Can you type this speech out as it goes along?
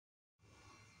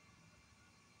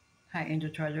Hi, Angel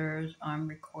Treasures. I'm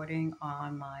recording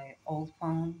on my old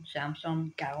phone,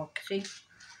 Samsung Galaxy.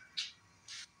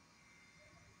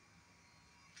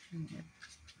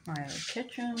 My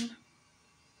kitchen.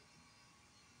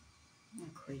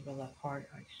 I'm crazy about that part,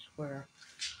 I swear.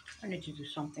 I need to do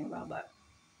something about that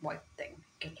white thing.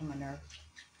 Gets on my nerves.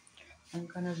 I'm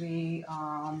gonna be,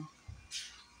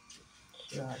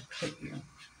 see how I put you.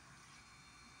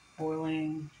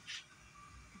 Boiling.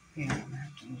 Yeah, I'm gonna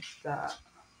have to use that.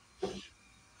 I'm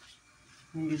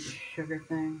gonna use the sugar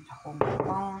thing to hold my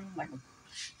phone, like a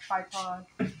tripod.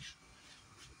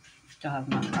 Still have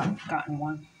not gotten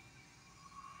one.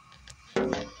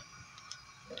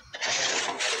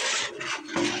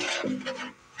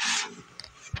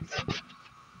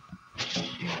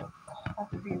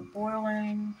 Coffee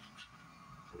boiling.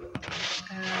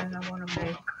 And I want to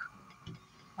make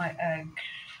my eggs.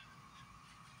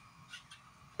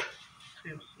 So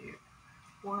you'll see it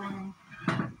boiling.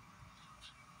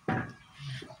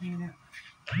 Clean it.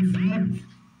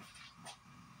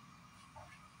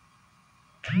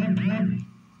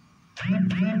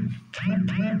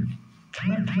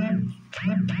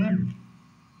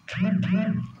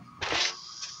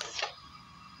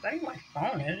 That ain't my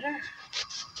phone, is it?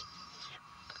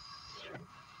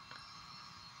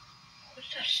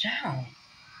 What's that sound?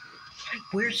 It's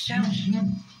like weird sounds. What's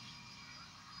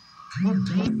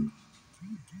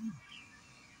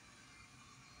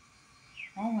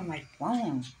wrong with my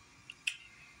phone?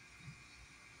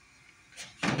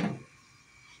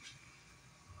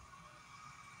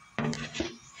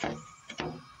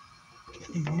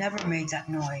 It never made that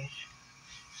noise.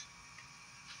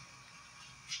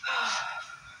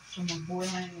 So we're boiling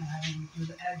and I didn't do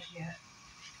the eggs yet.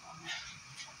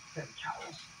 Get a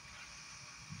towel.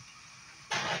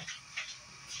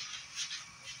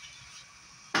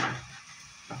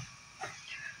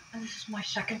 And this is my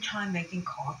second time making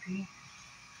coffee.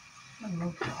 I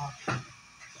love coffee.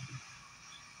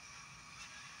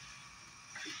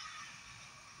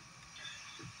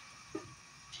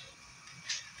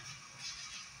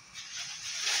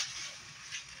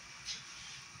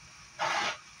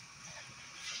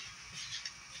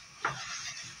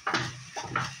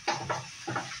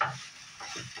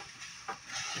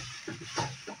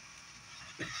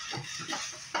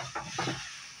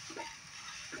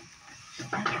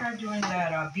 I tried doing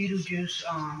that Beetlejuice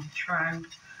trend.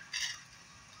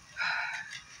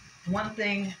 One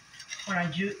thing when I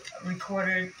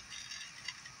recorded,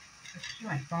 see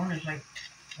my phone is like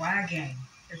wagging.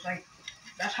 It's like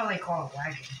that's how they call it,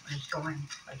 wagging. It's going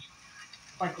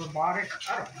like robotic.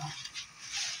 I don't know.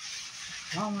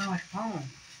 What's wrong with my phone?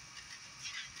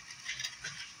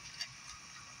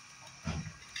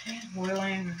 It's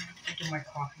boiling. I do my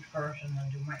coffee first and then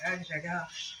do my eggs, I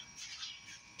guess.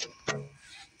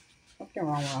 Something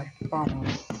wrong with my phone.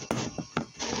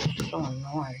 It's so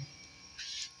annoying.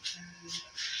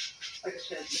 Like I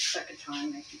said, the second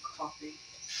time making coffee.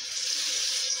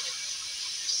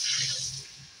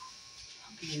 I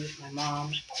use my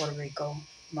mom's Puerto Rico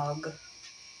mug.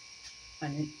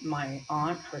 My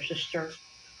aunt, her sister,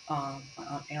 my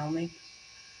Aunt Naomi,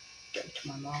 gave it to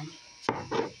my mom.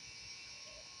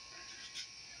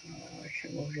 I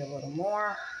should move you a little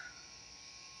more.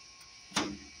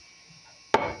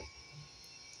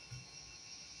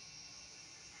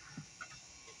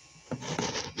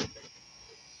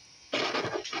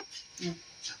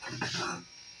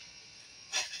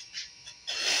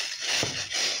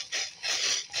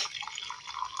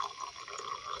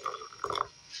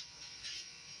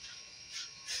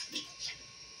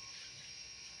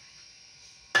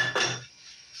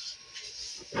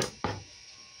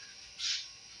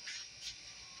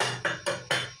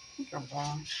 What's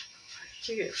wrong?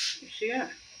 See it? You see it?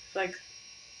 It's like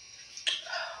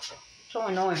so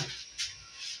annoying.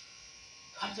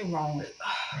 Something wrong with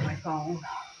my phone.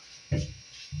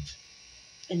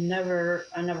 I never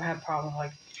had problems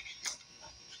like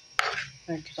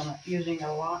because I'm not using it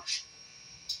a lot.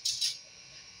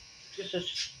 This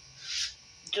is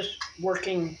just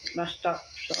working messed up,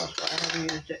 so that's why I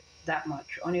haven't used it that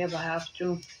much. Only ever have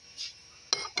to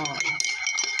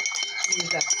use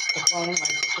the phone like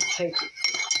to take it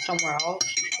somewhere else,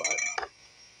 but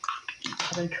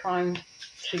I've been trying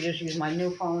to just use my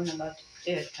new phone and that's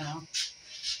it, you know.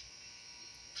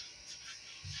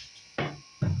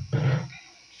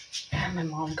 And my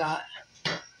mom got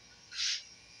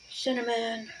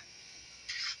cinnamon.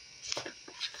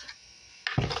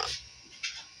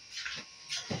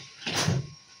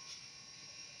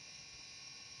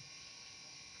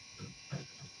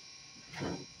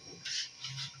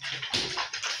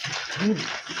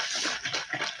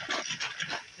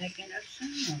 Making a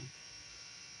sound.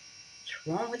 What's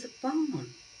What's wrong with the phone?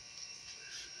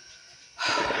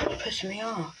 It's pissing me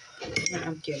off. I'm gonna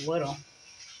empty a little.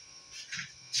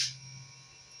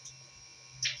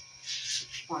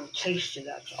 Just want to taste it,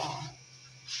 that's all.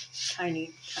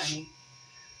 Tiny, tiny.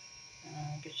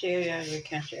 You can see it, yeah, you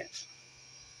can't see it.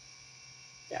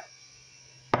 Yeah.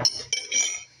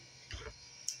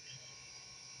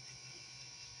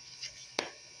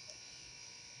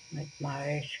 Make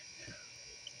my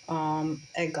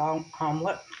egg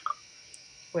omelet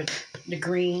with the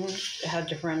greens. It had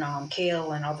different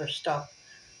kale and other stuff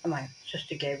that my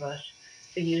sister gave us.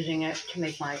 Been using it to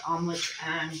make my omelet,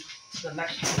 and the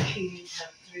Mexican cheese has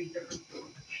 3 different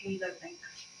forms of cheese, I think.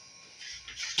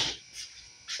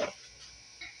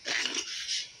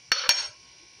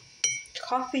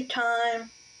 Coffee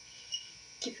time.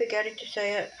 Keep forgetting to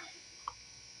say it.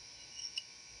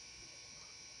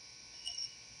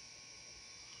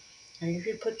 I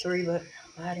usually put 3, but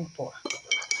I'm adding 4.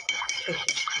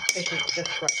 Taste it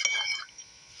just right.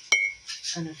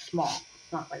 And it's small,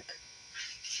 not like,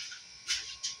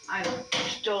 I know,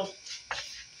 still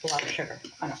a lot of sugar,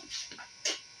 I know.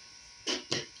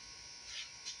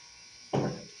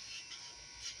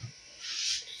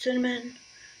 Cinnamon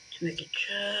to make it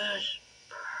just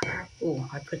perfect. Oh,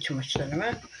 I put too much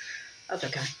cinnamon. That's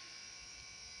okay.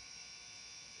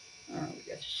 We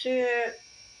get to see it.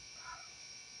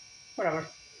 Whatever.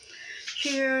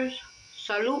 Cheers.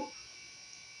 Salud.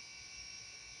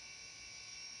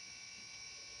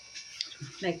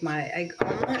 Make my egg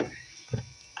omelet.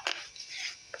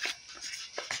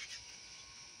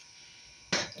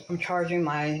 I'm charging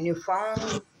my new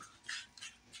phone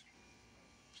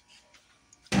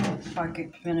so I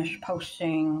can finish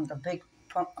posting the big,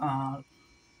 the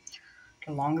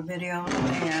longer videos,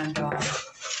 and don't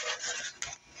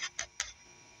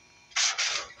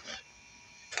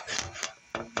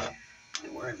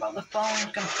worry about the phone,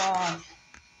 it's gonna fall.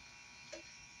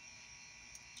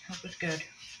 Hope it's good.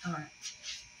 All right.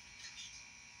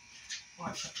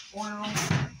 Watch the oil.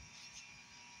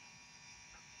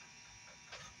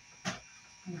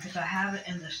 Because I have it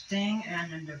in this thing,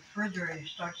 and in the refrigerator it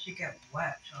starts to get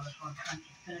wet, so that's why I'm trying to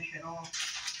finish it off.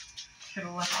 Should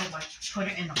have left it, like, put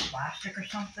it in a plastic or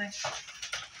something.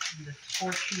 And the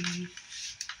 4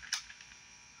 cheese.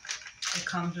 It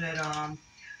comes with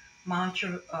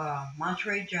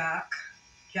Monterey Jack,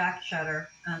 Jack Cheddar,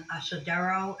 and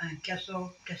Asadero, and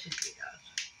Queso Quesadillas.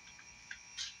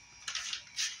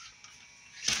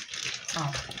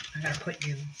 Oh, I gotta put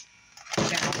you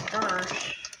down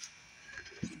first.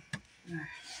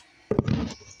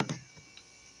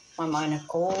 My mind is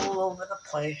all over the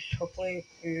place. Hopefully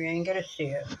you ain't gonna see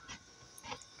it.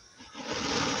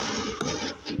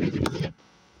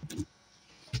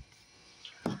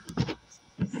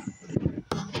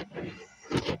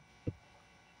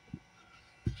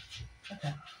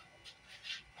 Okay.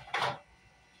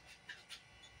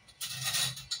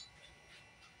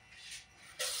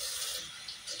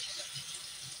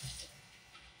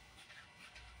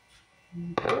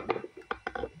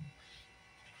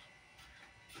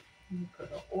 Put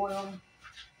the oil.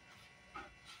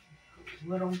 A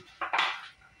little.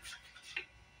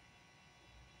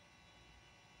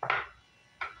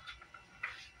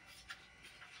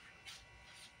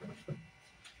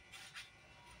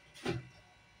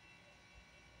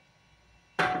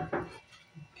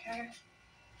 Okay.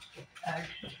 Eggs.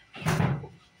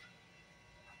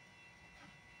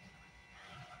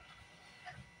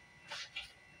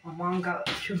 My mom got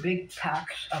 2 big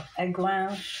packs of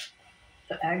Egglands,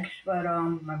 the eggs, but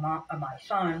my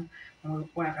son, when we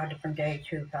went a different day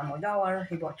to Family Dollar,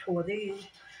 he bought 2 of these.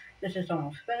 This is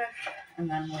almost finished, and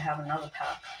then we have another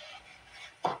pack.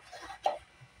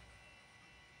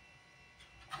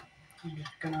 I'm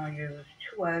just gonna use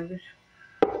 2 eggs,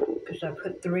 because I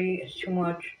put 3, it's too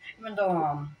much, even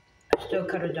though I still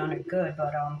could have done it good,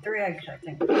 but 3 eggs I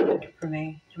think is good for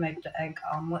me to make the egg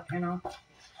omelet, you know.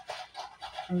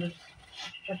 And it's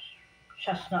just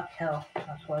Chestnut Hill,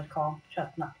 that's what it's called,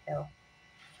 Chestnut Hill.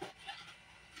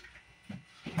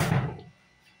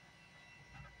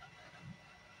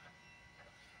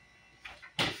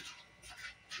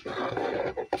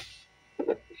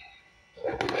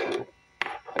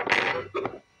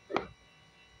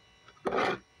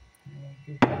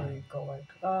 Usually go like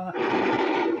that.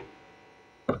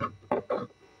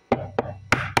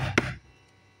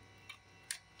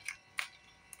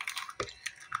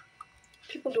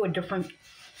 People do it different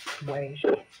ways.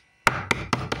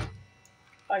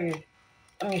 I'm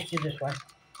used to this way.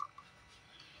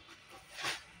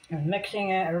 And mixing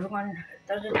it, everyone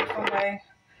does it different way.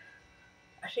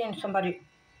 I've seen somebody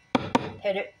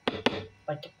hit it,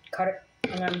 like cut it,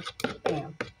 and then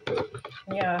bam.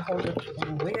 Yeah, I hold this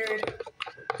one weird.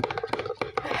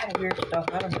 I had weird stuff.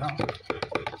 I don't know.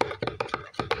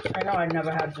 I know I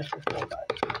never had this before,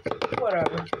 but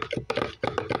whatever.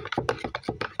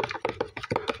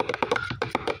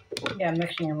 Yeah, I'm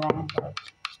mixing it wrong, but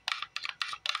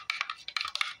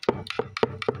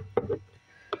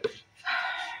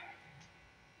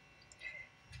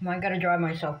am I gonna drive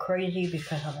myself crazy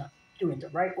because I'm not doing it the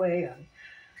right way?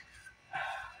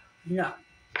 No,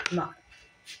 I'm not.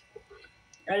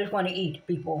 I just want to eat,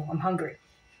 people. I'm hungry.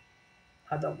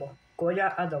 Adobo.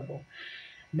 Goya adobo.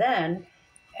 Then,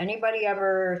 anybody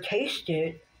ever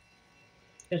tasted?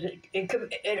 Because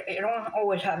it don't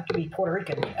always have to be Puerto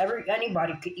Rican.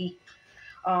 Anybody could eat.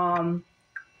 Um,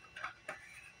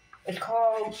 it's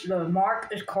called, the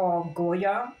mark is called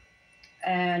Goya,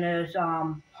 and it's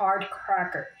hard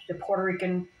crackers. The Puerto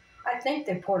Rican, I think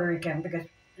they're Puerto Rican because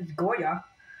it's Goya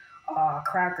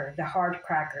crackers, the hard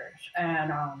crackers,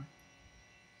 and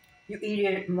you eat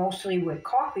it mostly with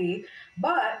coffee,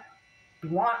 but if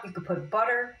you want, you could put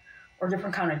butter or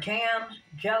different kind of jams,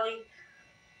 jelly,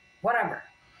 whatever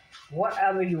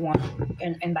you want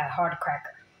in that hard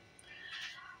cracker.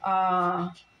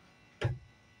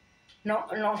 No,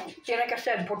 no tiene que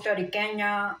ser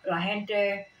puertorriqueña, la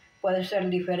gente puede ser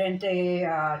diferente,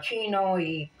 chino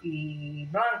y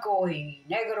blanco y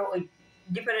negro y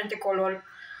diferente color.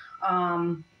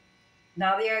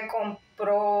 Nadie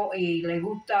compró y le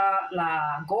gusta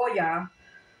la Goya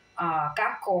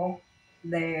casco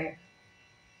de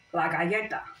la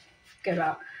galleta, que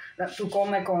tú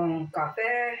comes con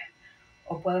café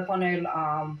o puedes poner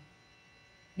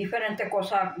diferentes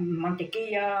cosas,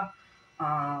 mantequilla,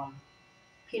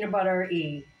 peanut butter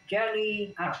y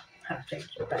jelly. I don't know how to say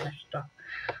Spanish stuff.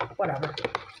 Whatever.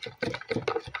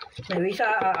 Me avisa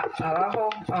abajo,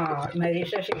 me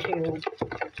dice si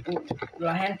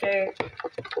la gente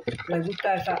le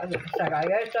gusta esa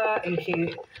galleta, y si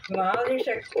mi mamá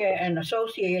dice que en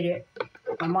Associated,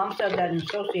 my mom said that in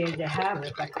Associated they have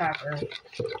it, like crackers.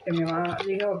 Que mi mamá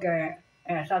dijo que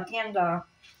en esa tienda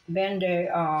vende,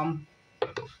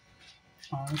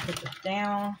 let me put this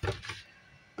down,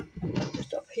 put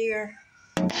this up here.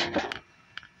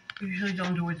 Usually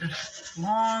don't do it this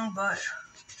long, but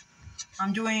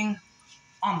I'm doing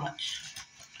omelets.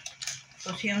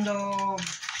 Estoy haciendo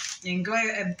en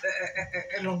inglés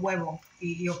los huevos,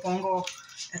 y yo pongo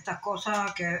estas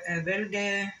cosas que es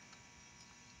verde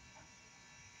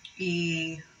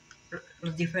y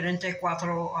los diferentes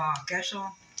 4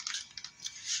 quesos.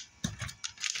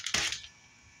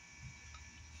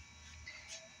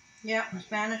 Yeah, my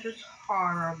Spanish is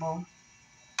horrible.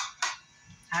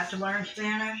 I had to learn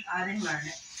Spanish. I didn't learn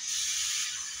it.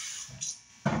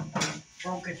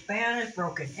 Broken Spanish,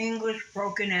 broken English,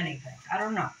 broken anything. I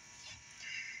don't know.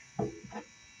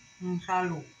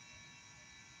 Salud.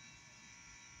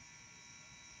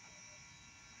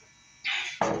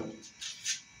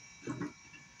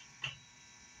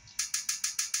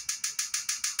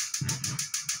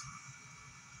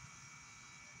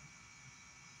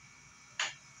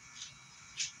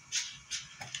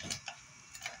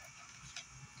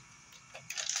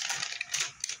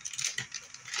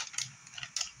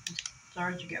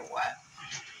 Started to get wet.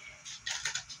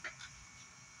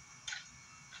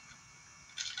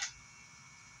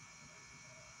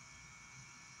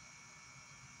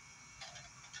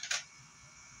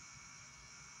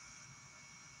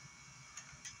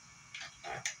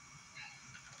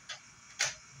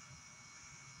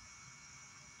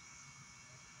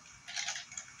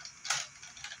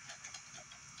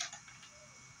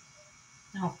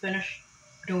 I'll finish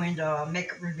doing the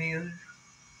makeup reviews.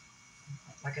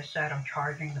 Like I said, I'm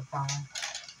charging the phone.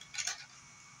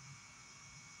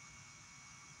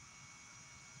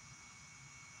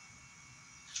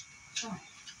 Oh,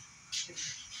 get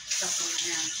stuff on my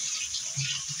hands.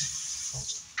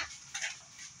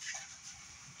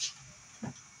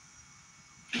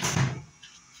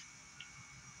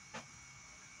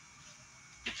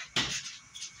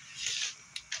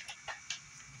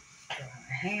 Get on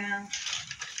my hands.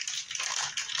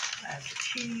 Add the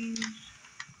cheese.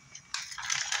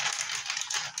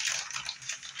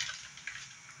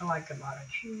 I like a lot of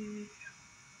cheese.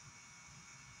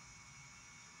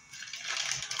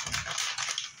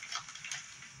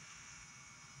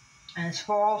 And it's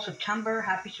fall, September.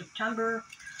 Happy September.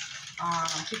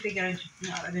 I keep getting,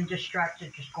 I've been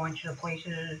distracted just going to the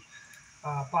places,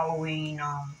 following,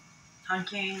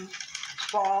 hunting. It's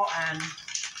fall, and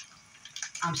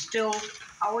I'm still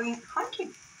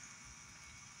hunting.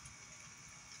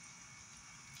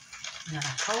 In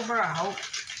October, I hope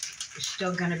it's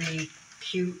still going to be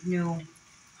cute new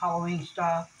Halloween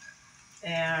stuff.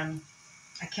 And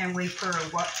I can't wait for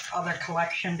what other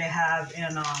collection they have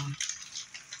in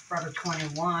Forever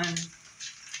 21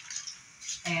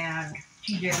 and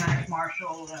TJ Maxx,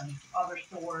 Marshalls, and other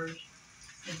stores.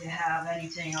 If they have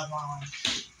anything of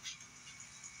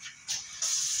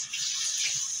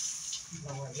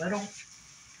lower little.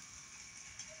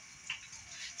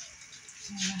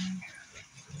 And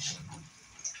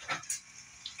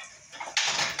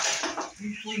I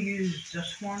usually use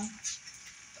this one.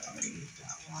 But I'm going to use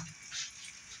that one.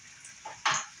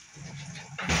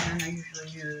 And I usually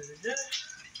use this.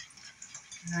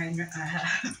 And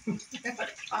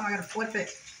I'm going to flip it.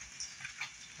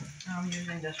 I'm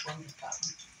using this one with that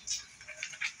one.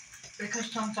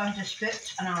 Because sometimes it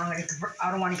spits and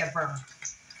I don't want to get burned.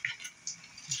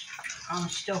 I'm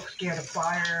still scared of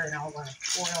fire and all the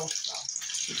oil stuff.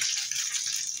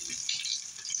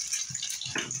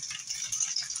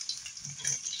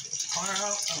 Fire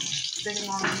out, spitting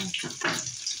on me.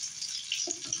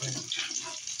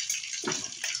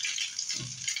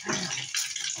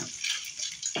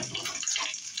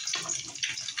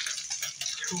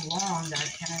 Too long that I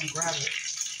can't even grab it.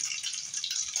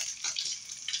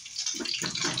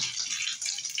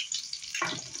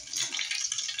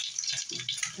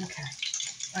 Okay,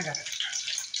 I got it.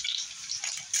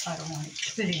 I don't want it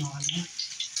spitting on me.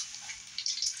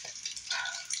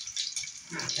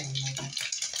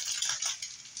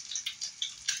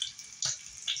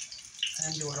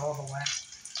 And do it all the way.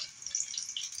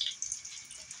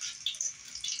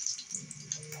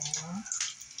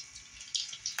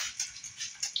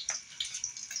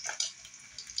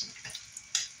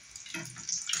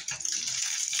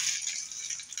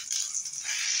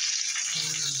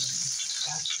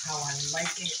 That's how I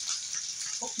like it.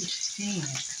 Hope you're seeing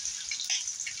it.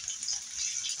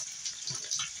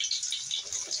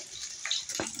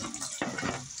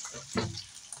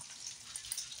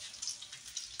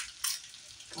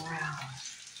 Wow.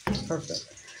 Perfect.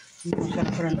 I'm just going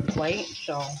to put it on the plate,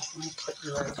 so I'm going to put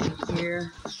you right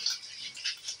here.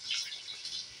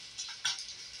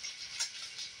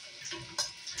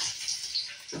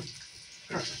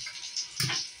 Perfect.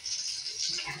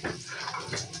 Okay.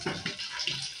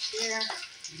 Here.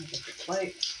 I'm going to get the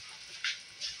plate.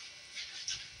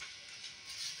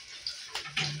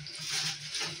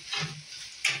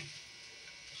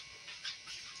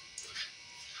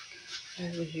 I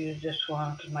always use this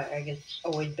one because my egg is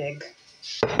always big.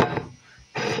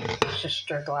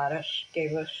 Sister Gladys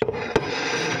gave us.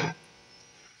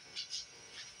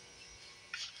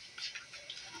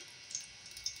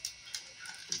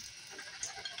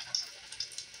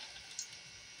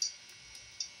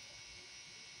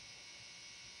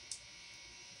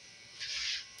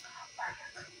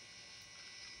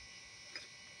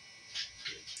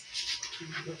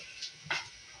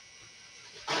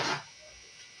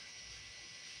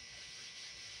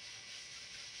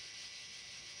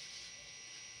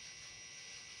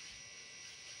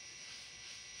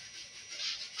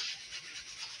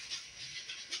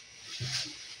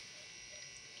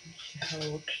 See how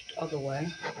it looks the other way.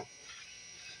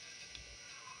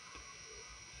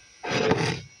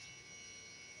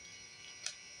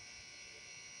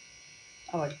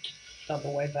 I like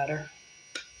double way better.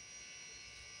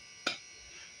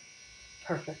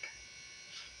 Perfect.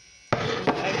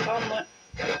 Egg omelet.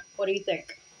 What do you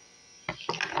think?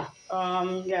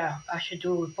 Yeah, I should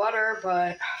do it with butter,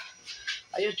 but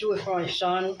I just do it for my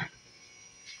son.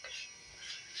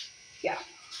 Yeah.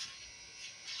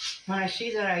 When I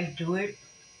see that I do it,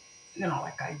 you know,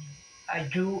 like I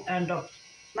do end up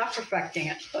not perfecting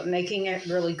it, but making it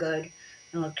really good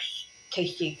and looks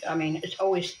tasty. I mean, it's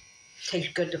always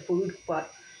tastes good, the food,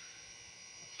 but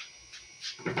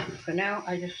for now,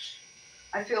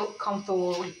 I feel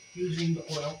comfortable using the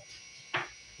oil.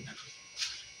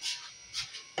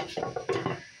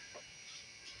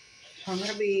 So I'm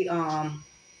gonna be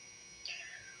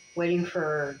waiting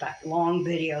for that long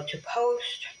video to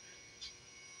post.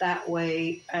 That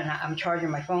way, and I'm charging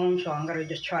my phone, so I'm gonna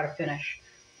just try to finish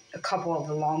a couple of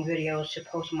the long videos to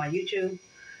post on my YouTube.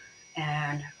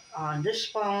 And on this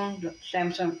phone, the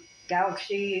Samsung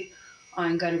Galaxy,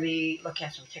 I'm gonna be looking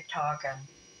at some TikTok and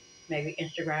maybe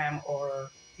Instagram or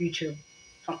YouTube,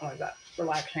 something like that.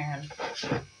 Relaxing and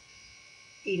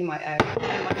eating my egg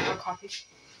and my coffee.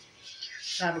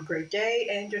 So have a great day,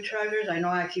 Angel Treasures. I know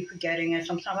I keep forgetting it.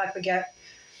 Sometimes I forget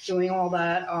doing all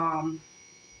that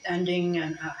ending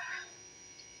and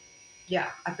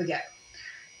yeah, I forget.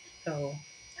 So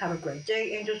have a great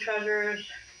day, Angel Treasures.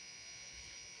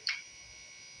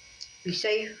 Be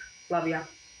safe. Love ya.